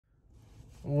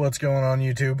What's going on,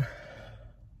 YouTube?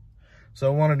 So I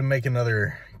wanted to make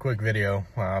another quick video.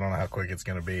 Well, I don't know how quick it's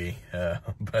going to be,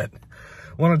 but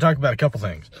I want to talk about a couple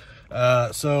things.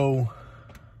 So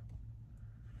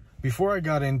before I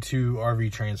got into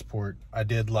RV transport, I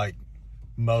did like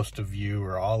most of you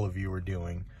or all of you are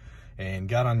doing, and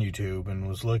got on YouTube and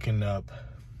was looking up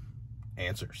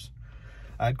answers.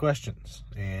 I had questions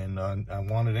and I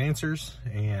wanted answers.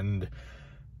 And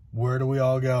where do we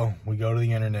all go? We go to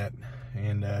the internet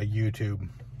and YouTube.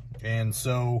 And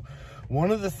so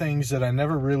one of the things that I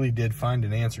never really did find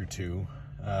an answer to,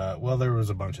 well, there was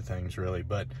a bunch of things really,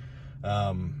 but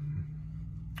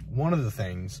one of the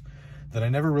things that I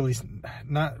never really,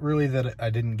 not really that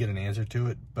I didn't get an answer to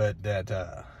it, but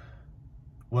that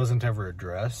wasn't ever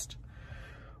addressed,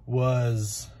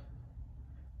 was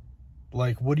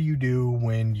like, what do you do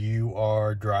when you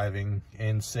are driving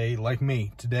and say, like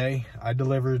me today, I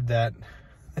delivered that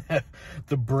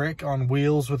the brick on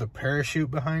wheels with a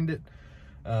parachute behind it.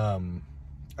 I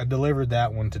delivered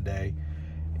that one today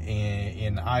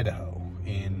in Idaho,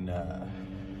 now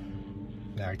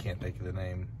I can't think of the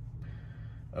name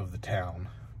of the town,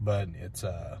 but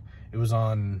it was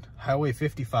on Highway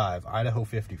 55, Idaho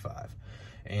 55.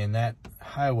 And that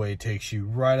highway takes you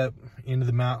right up into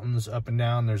the mountains, up and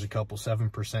down. There's a couple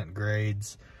 7%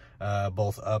 grades,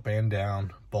 both up and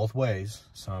down, both ways.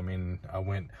 So, I mean, I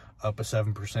went up a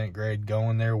 7% grade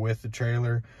going there with the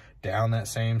trailer, down that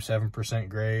same 7%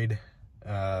 grade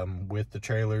with the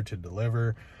trailer to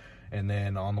deliver. And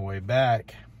then on the way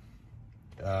back,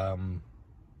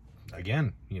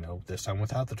 again, you know, this time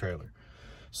without the trailer.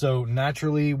 So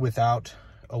naturally, without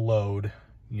a load,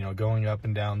 you know, going up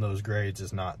and down those grades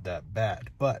is not that bad.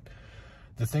 But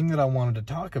the thing that I wanted to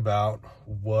talk about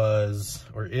was,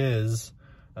 or is,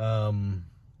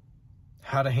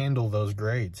 how to handle those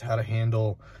grades, how to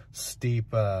handle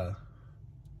steep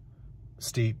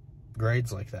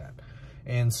grades like that.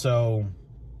 And so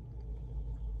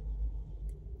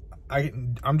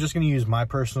I'm just going to use my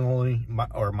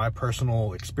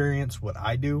personal experience, what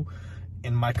I do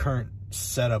in my current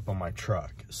setup on my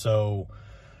truck. So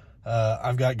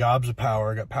I've got gobs of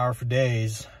power. I got power for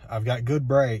days. I've got good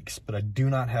brakes, but I do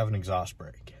not have an exhaust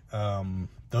brake.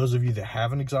 Those of you that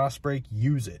have an exhaust brake,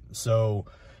 use it. So,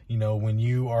 you know, when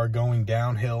you are going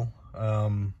downhill,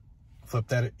 flip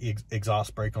that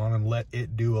exhaust brake on and let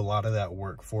it do a lot of that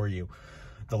work for you.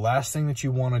 The last thing that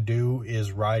you want to do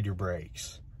is ride your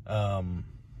brakes. And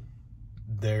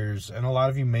a lot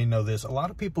of you may know this, a lot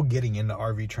of people getting into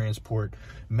RV transport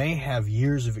may have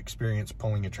years of experience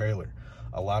pulling a trailer.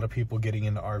 A lot of people getting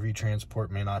into RV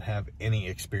transport may not have any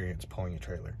experience pulling a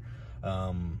trailer,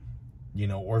 you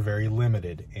know, or very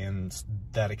limited. And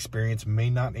that experience may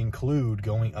not include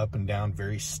going up and down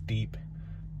very steep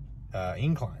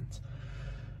inclines.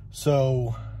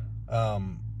 So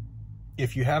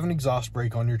if you have an exhaust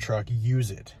brake on your truck,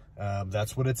 use it.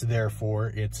 That's what it's there for.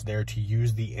 It's there to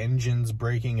use the engine's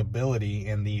braking ability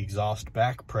and the exhaust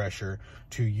back pressure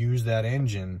to use that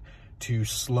engine to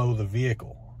slow the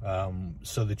vehicle.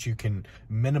 So that you can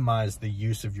minimize the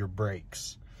use of your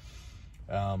brakes.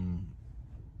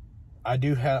 I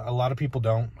do have, a lot of people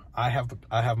don't. I have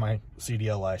my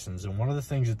CDL license, and one of the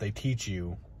things that they teach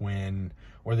you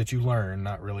or that you learn,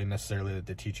 not really necessarily that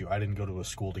they teach you, I didn't go to a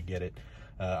school to get it.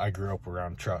 I grew up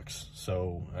around trucks,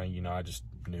 so, you know, I just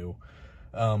knew.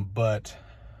 But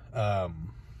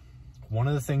one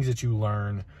of the things that you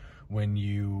learn when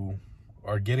you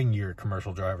are getting your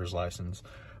commercial driver's license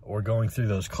or going through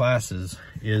those classes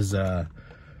is that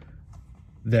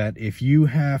if you're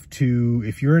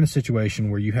in a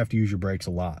situation where you have to use your brakes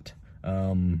a lot,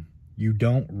 you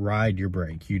don't ride your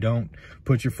brake. You don't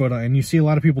put your foot on, and you see a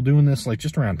lot of people doing this like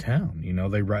just around town. You know,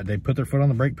 they put their foot on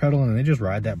the brake pedal and they just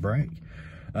ride that brake.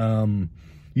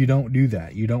 You don't do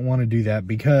that. You don't want to do that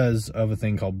because of a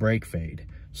thing called brake fade.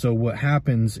 So what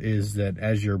happens is that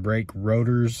as your brake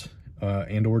rotors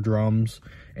and or drums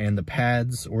and the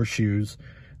pads or shoes,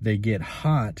 they get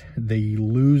hot, they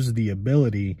lose the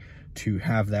ability to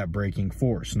have that braking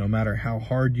force. No matter how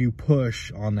hard you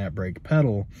push on that brake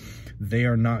pedal, they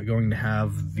are not going to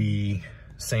have the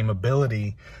same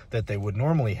ability that they would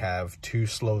normally have to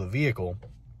slow the vehicle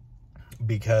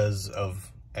because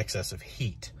of excessive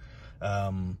heat.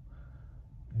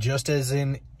 Just as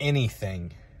in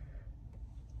anything,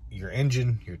 your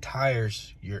engine, your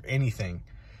tires, your anything,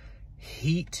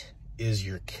 heat is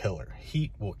your killer.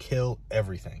 Heat will kill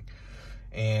everything.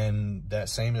 And that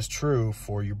same is true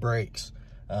for your brakes.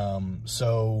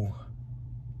 So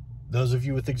those of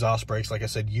you with exhaust brakes, like I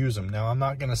said, use them. Now, I'm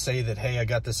not going to say that, hey, I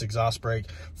got this exhaust brake,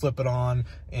 flip it on,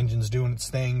 engine's doing its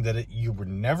thing, that you were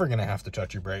never going to have to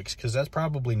touch your brakes, because that's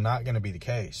probably not going to be the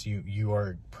case. You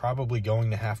are probably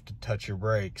going to have to touch your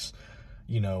brakes,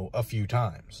 you know, a few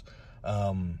times.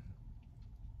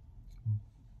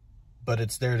 But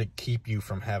it's there to keep you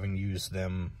from having used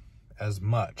them as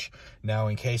much. Now,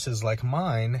 in cases like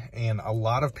mine and a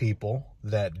lot of people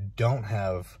that don't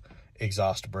have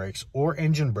exhaust brakes or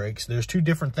engine brakes, there's two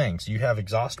different things. You have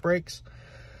exhaust brakes,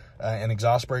 and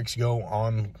exhaust brakes go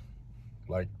on,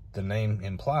 like the name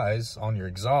implies, on your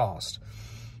exhaust.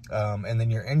 And then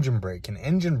your engine brake. An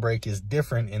engine brake is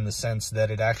different in the sense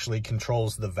that it actually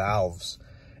controls the valves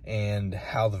and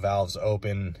how the valves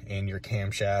open in your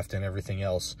camshaft and everything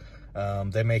else.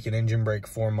 They make an engine brake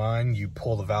for mine. You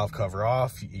pull the valve cover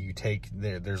off. You take,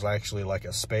 there's actually like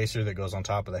a spacer that goes on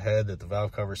top of the head that the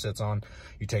valve cover sits on.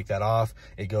 You take that off.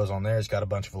 It goes on there. It's got a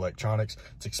bunch of electronics.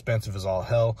 It's expensive as all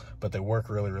hell, but they work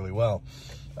really, really well.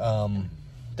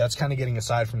 That's kind of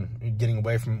getting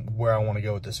away from where I want to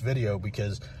go with this video,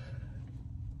 because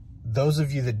those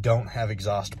of you that don't have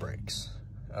exhaust brakes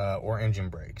or engine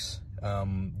brakes,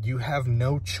 you have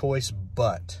no choice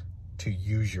but to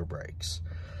use your brakes.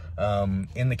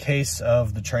 In the case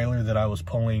of the trailer that I was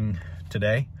pulling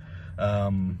today,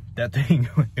 that thing,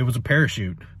 it was a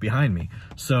parachute behind me.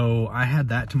 So I had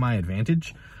that to my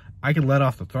advantage. I could let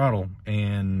off the throttle,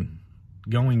 and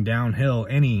going downhill,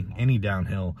 any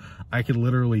downhill, I could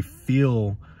literally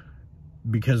feel,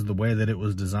 because of the way that it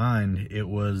was designed, it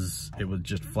was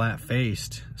just flat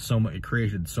faced. It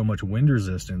created so much wind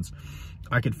resistance.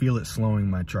 I could feel it slowing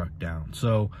my truck down.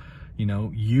 So, you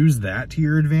know, use that to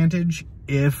your advantage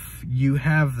if you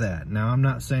have that. Now, I'm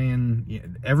not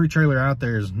saying every trailer out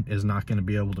there is not going to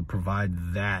be able to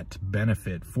provide that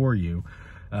benefit for you.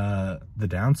 The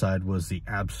downside was the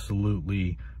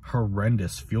absolutely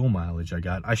horrendous fuel mileage I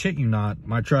got. I shit you not,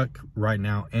 my truck right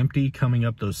now, empty, coming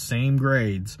up those same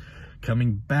grades,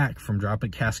 coming back from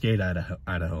dropping Cascade,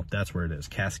 Idaho. That's where it is,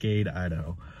 Cascade,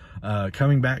 Idaho.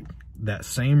 Coming back that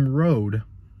same road,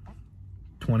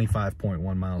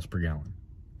 25.1 miles per gallon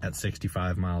at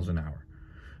 65 miles an hour.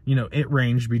 You know, it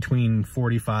ranged between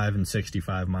 45 and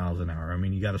 65 miles an hour. I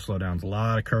mean, you got to slow down. There's a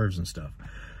lot of curves and stuff.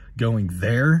 Going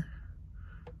there,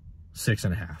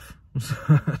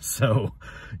 6.5. So,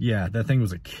 yeah, that thing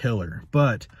was a killer.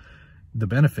 But the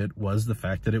benefit was the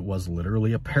fact that it was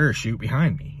literally a parachute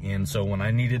behind me. And so when I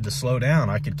needed to slow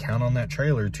down, I could count on that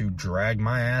trailer to drag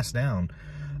my ass down.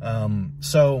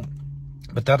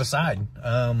 But that aside,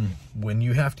 when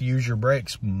you have to use your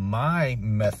brakes, my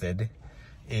method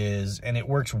is, and it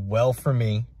works well for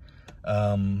me,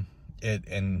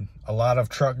 and a lot of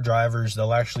truck drivers,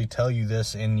 they'll actually tell you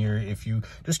this if you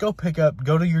just go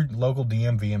to your local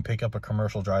DMV and pick up a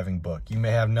commercial driving book. You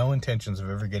may have no intentions of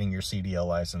ever getting your CDL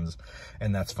license,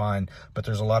 and that's fine, but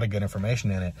there's a lot of good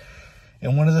information in it.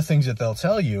 And one of the things that they'll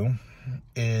tell you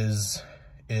is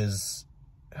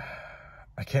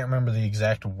I can't remember the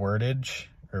exact wordage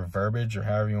or verbiage or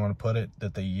however you want to put it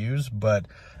that they use, but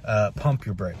pump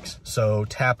your brakes. So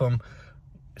tap them.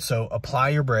 So apply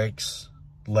your brakes,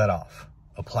 let off.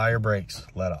 Apply your brakes,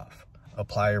 let off.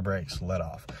 Apply your brakes, let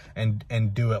off.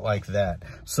 And do it like that.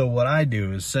 So what I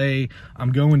do is, say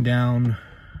I'm going down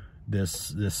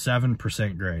this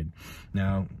 7% grade.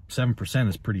 Now, 7%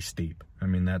 is pretty steep. I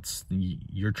mean,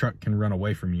 your truck can run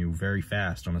away from you very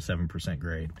fast on a 7%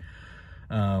 grade.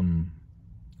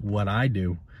 What I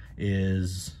do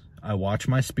is I watch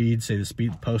my speed. Say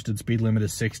the posted speed limit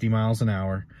is 60 miles an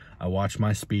hour. I watch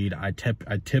my speed. I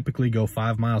typically go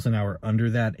 5 miles an hour under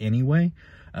that anyway,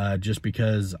 just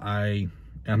because I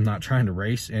am not trying to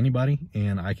race anybody,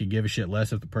 and I could give a shit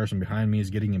less if the person behind me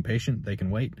is getting impatient. They can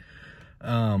wait,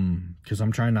 because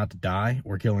I'm trying not to die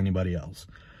or kill anybody else.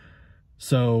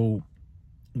 So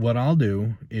what I'll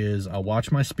do is I'll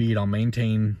watch my speed. I'll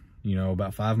maintain, you know,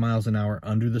 about 5 miles an hour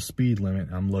under the speed limit.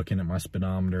 I'm looking at my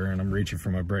speedometer and I'm reaching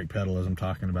for my brake pedal as I'm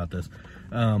talking about this.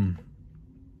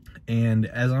 And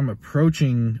as I'm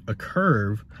approaching a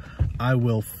curve, I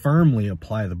will firmly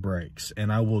apply the brakes,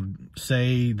 and I will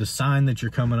say the sign that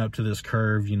you're coming up to this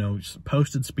curve, you know,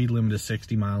 posted speed limit is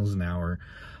 60 miles an hour.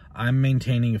 I'm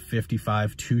maintaining a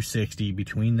 55 to 60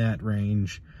 between that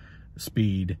range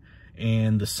speed.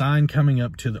 And the sign coming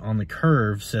up on the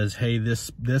curve says, hey,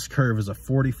 this curve is a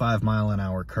 45 mile an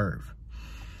hour curve.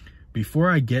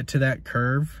 Before I get to that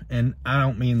curve, and I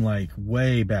don't mean like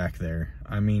way back there,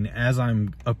 I mean as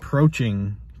I'm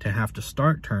approaching to have to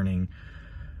start turning,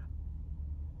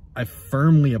 I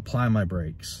firmly apply my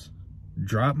brakes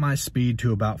drop my speed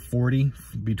to about 40,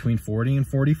 between 40 and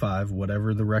 45,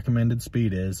 whatever the recommended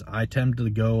speed is. I tend to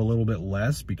go a little bit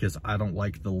less because I don't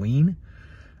like the lean.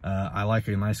 I like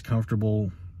a nice,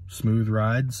 comfortable, smooth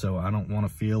ride, so I don't want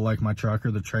to feel like my truck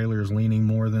or the trailer is leaning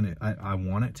more than I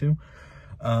want it to.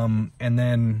 And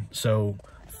then, so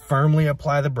firmly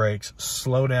apply the brakes,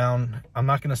 slow down. I'm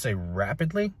not going to say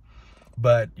rapidly,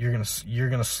 but you're going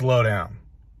to slow down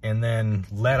and then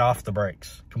let off the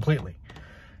brakes completely.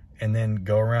 And then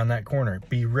go around that corner.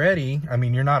 Be ready. I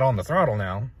mean, you're not on the throttle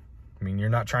now. I mean, you're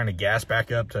not trying to gas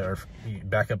back up to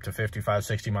 55,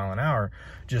 60 mile an hour.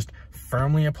 Just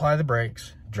firmly apply the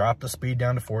brakes, drop the speed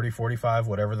down to 40, 45,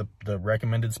 whatever the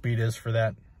recommended speed is for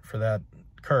that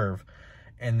curve,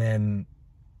 and then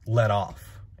let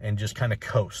off and just kind of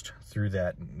coast through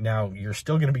that. Now, you're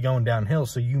still going to be going downhill,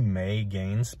 so you may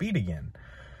gain speed again.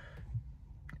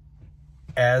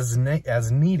 As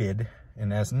needed,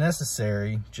 and as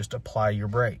necessary, just apply your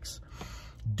brakes.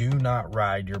 Do not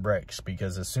ride your brakes,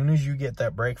 because as soon as you get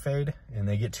that brake fade and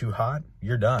they get too hot,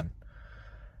 you're done.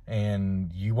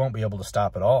 And you won't be able to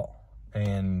stop at all.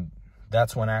 And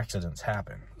that's when accidents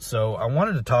happen. So I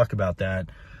wanted to talk about that.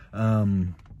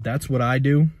 That's what I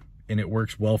do, and it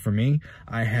works well for me.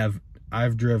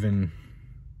 I've driven,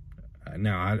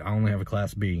 now I only have a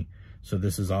Class B, so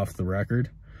this is off the record.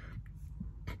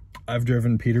 I've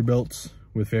driven Peterbilts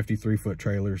with 53-foot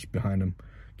trailers behind them.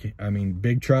 I mean,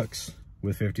 big trucks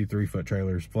with 53-foot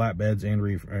trailers, flatbeds and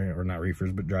or not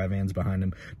reefers, but dry vans behind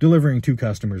them, delivering to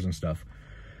customers and stuff.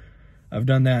 I've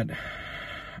done that,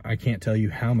 I can't tell you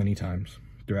how many times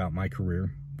throughout my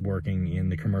career working in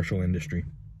the commercial industry.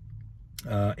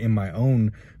 In my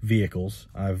own vehicles,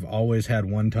 I've always had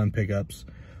 1-ton pickups,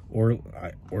 or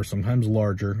sometimes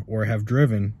larger, or have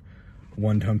driven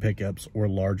 1-ton pickups or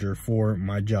larger for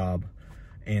my job,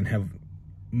 and have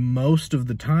most of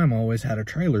the time always had a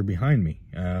trailer behind me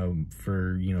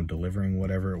for, you know, delivering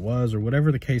whatever it was or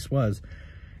whatever the case was.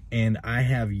 And I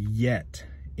have yet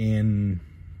in,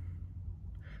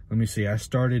 let me see, I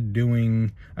started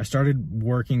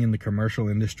working in the commercial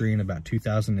industry in about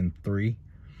 2003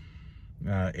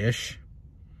 ish,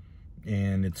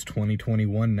 and it's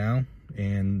 2021 now,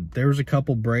 and there was a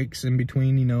couple breaks in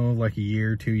between, you know, like a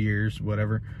year, 2 years,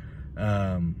 whatever.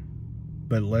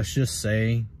 But let's just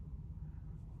say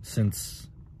since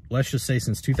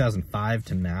 2005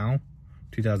 to now,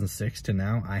 2006 to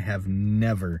now, I have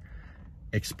never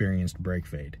experienced brake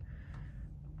fade.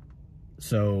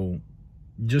 So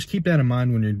just keep that in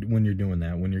mind when you're doing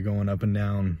that, when you're going up and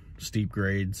down steep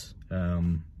grades.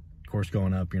 Of course,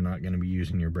 going up, you're not going to be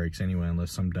using your brakes anyway,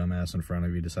 unless some dumbass in front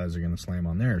of you decides they're going to slam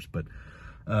on theirs, but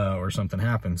or something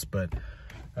happens. But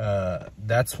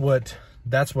that's what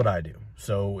I do.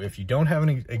 So if you don't have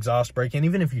an exhaust brake, and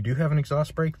even if you do have an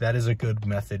exhaust brake, that is a good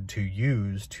method to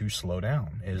use to slow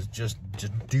down, is just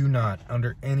do not,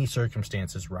 under any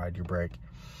circumstances, ride your brake.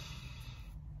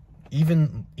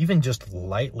 Even just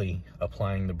lightly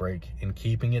applying the brake and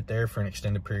keeping it there for an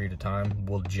extended period of time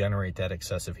will generate that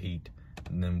excessive heat,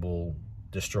 and then will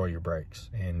destroy your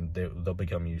brakes, and they'll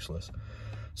become useless.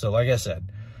 So like I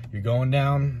said, you're going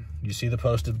down, you see the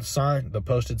posted sign, the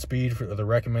posted speed, for the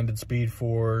recommended speed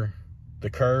for the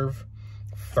curve.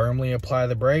 Firmly apply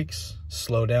the brakes,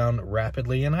 slow down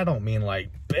rapidly, and I don't mean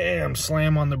like bam,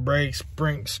 slam on the brakes,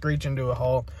 screech into a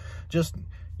halt. Just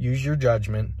use your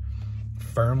judgment,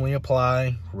 firmly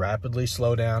apply, rapidly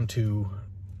slow down to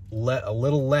a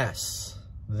little less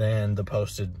than the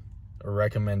posted or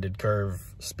recommended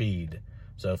curve speed.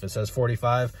 So if it says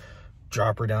 45,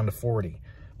 drop her down to 40.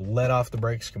 Let off the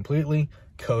brakes completely,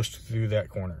 coast through that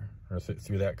corner, or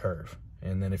through that curve.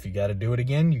 And then if you got to do it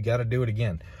again, you got to do it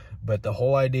again. But the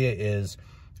whole idea is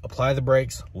apply the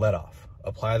brakes, let off.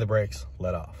 Apply the brakes,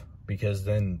 let off. Because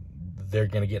then they're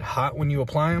going to get hot when you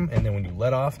apply them, and then when you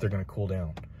let off, they're going to cool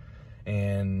down.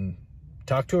 And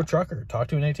talk to a trucker, talk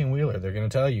to an 18-wheeler. They're going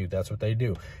to tell you that's what they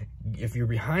do. If you're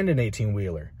behind an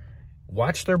 18-wheeler,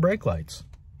 watch their brake lights,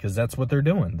 because that's what they're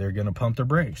doing. They're going to pump their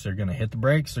brakes. They're going to hit the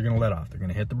brakes. They're going to let off. They're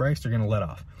going to hit the brakes. They're going to let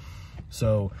off.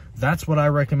 So that's what I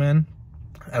recommend.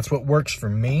 That's what works for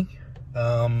me.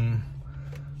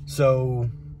 So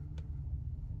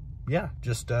yeah,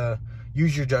 just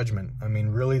use your judgment. I mean,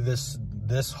 really, this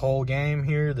whole game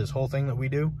here, this whole thing that we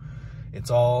do, it's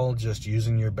all just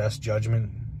using your best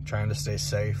judgment, trying to stay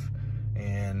safe,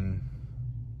 and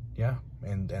yeah,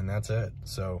 and that's it.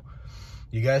 So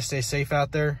you guys stay safe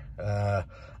out there.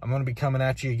 I'm going to be coming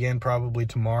at you again probably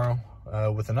tomorrow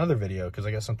with another video, because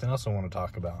I got something else I want to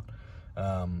talk about.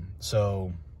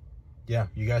 So yeah,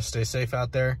 you guys stay safe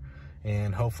out there,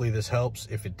 and hopefully this helps.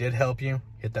 If it did help you,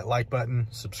 hit that like button,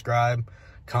 subscribe,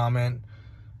 comment,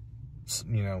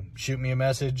 you know, shoot me a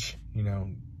message. You know,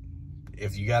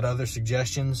 if you got other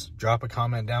suggestions, drop a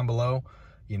comment down below.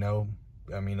 You know,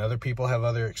 I mean, other people have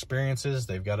other experiences.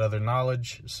 They've got other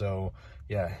knowledge. So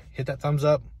yeah, hit that thumbs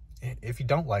up. If you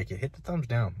don't like it, hit the thumbs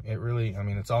down. It really, I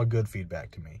mean, it's all good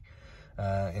feedback to me.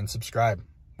 And subscribe,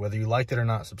 whether you liked it or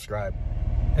not, subscribe.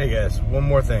 Hey guys, one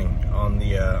more thing on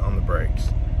the brakes.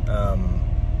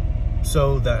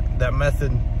 So that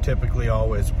method typically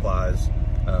always applies.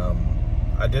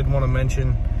 I did want to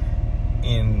mention,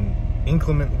 in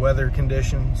inclement weather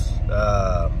conditions,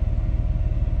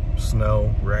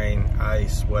 snow, rain,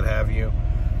 ice, what have you,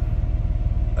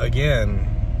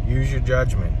 again, use your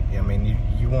judgment. I mean,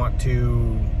 you want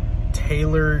to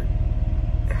tailor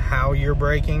how you're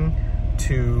braking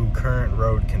to current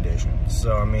road conditions.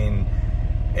 So, I mean,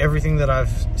 everything that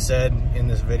I've said in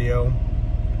this video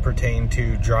pertain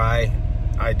to dry,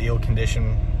 ideal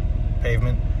condition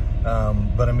pavement.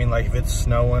 But I mean, like, if it's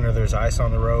snowing or there's ice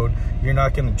on the road, you're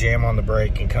not going to jam on the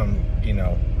brake and come, you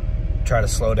know, try to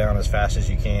slow down as fast as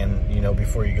you can, you know,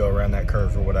 before you go around that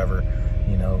curve or whatever.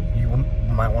 You know, you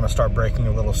might want to start braking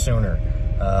a little sooner.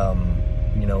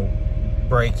 You know,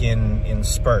 brake in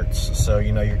spurts. So,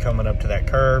 you know, you're coming up to that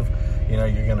curve, you know,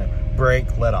 you're going to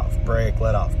brake, let off, brake,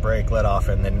 let off, brake, let off,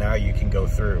 and then now you can go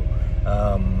through.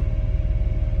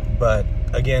 But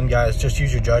again, guys, just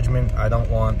use your judgment. I don't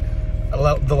want,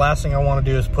 the last thing I want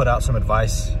to do is put out some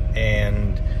advice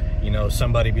and, you know,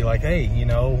 somebody be like, hey, you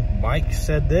know, Mike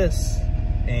said this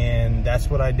and that's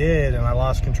what I did, and I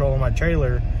lost control of my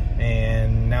trailer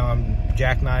and now I'm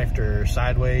jackknifed or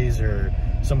sideways or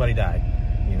somebody died,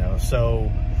 you know.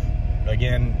 So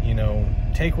again, you know,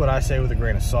 take what I say with a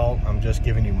grain of salt. I'm just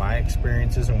giving you my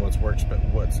experiences and what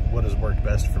has worked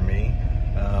best for me.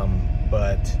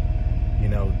 But you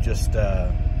know, just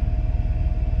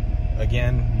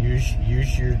again,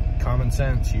 use your common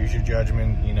sense, use your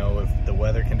judgment. You know, if the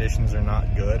weather conditions are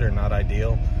not good or not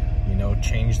ideal, you know,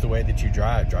 change the way that you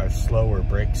drive slower,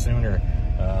 brake sooner.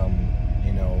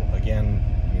 You know, again,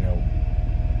 you know,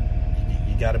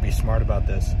 you got to be smart about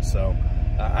this. So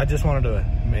I just wanted to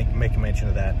make a mention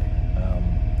of that.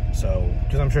 So,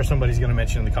 because I'm sure somebody's going to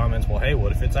mention in the comments, well, hey,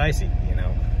 what if it's icy, you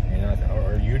know,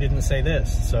 or you didn't say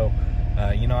this. So,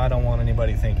 you know, I don't want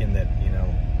anybody thinking that, you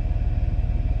know,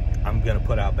 I'm going to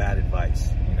put out bad advice.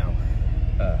 You know,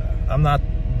 I'm not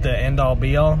the end-all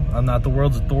be-all. I'm not the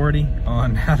world's authority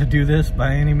on how to do this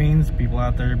by any means. People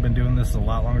out there have been doing this a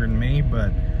lot longer than me,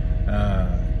 but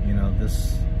you know,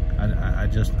 this,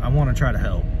 I want to try to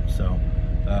help. So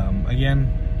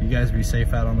again, you guys be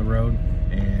safe out on the road,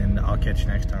 and I'll catch you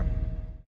next time.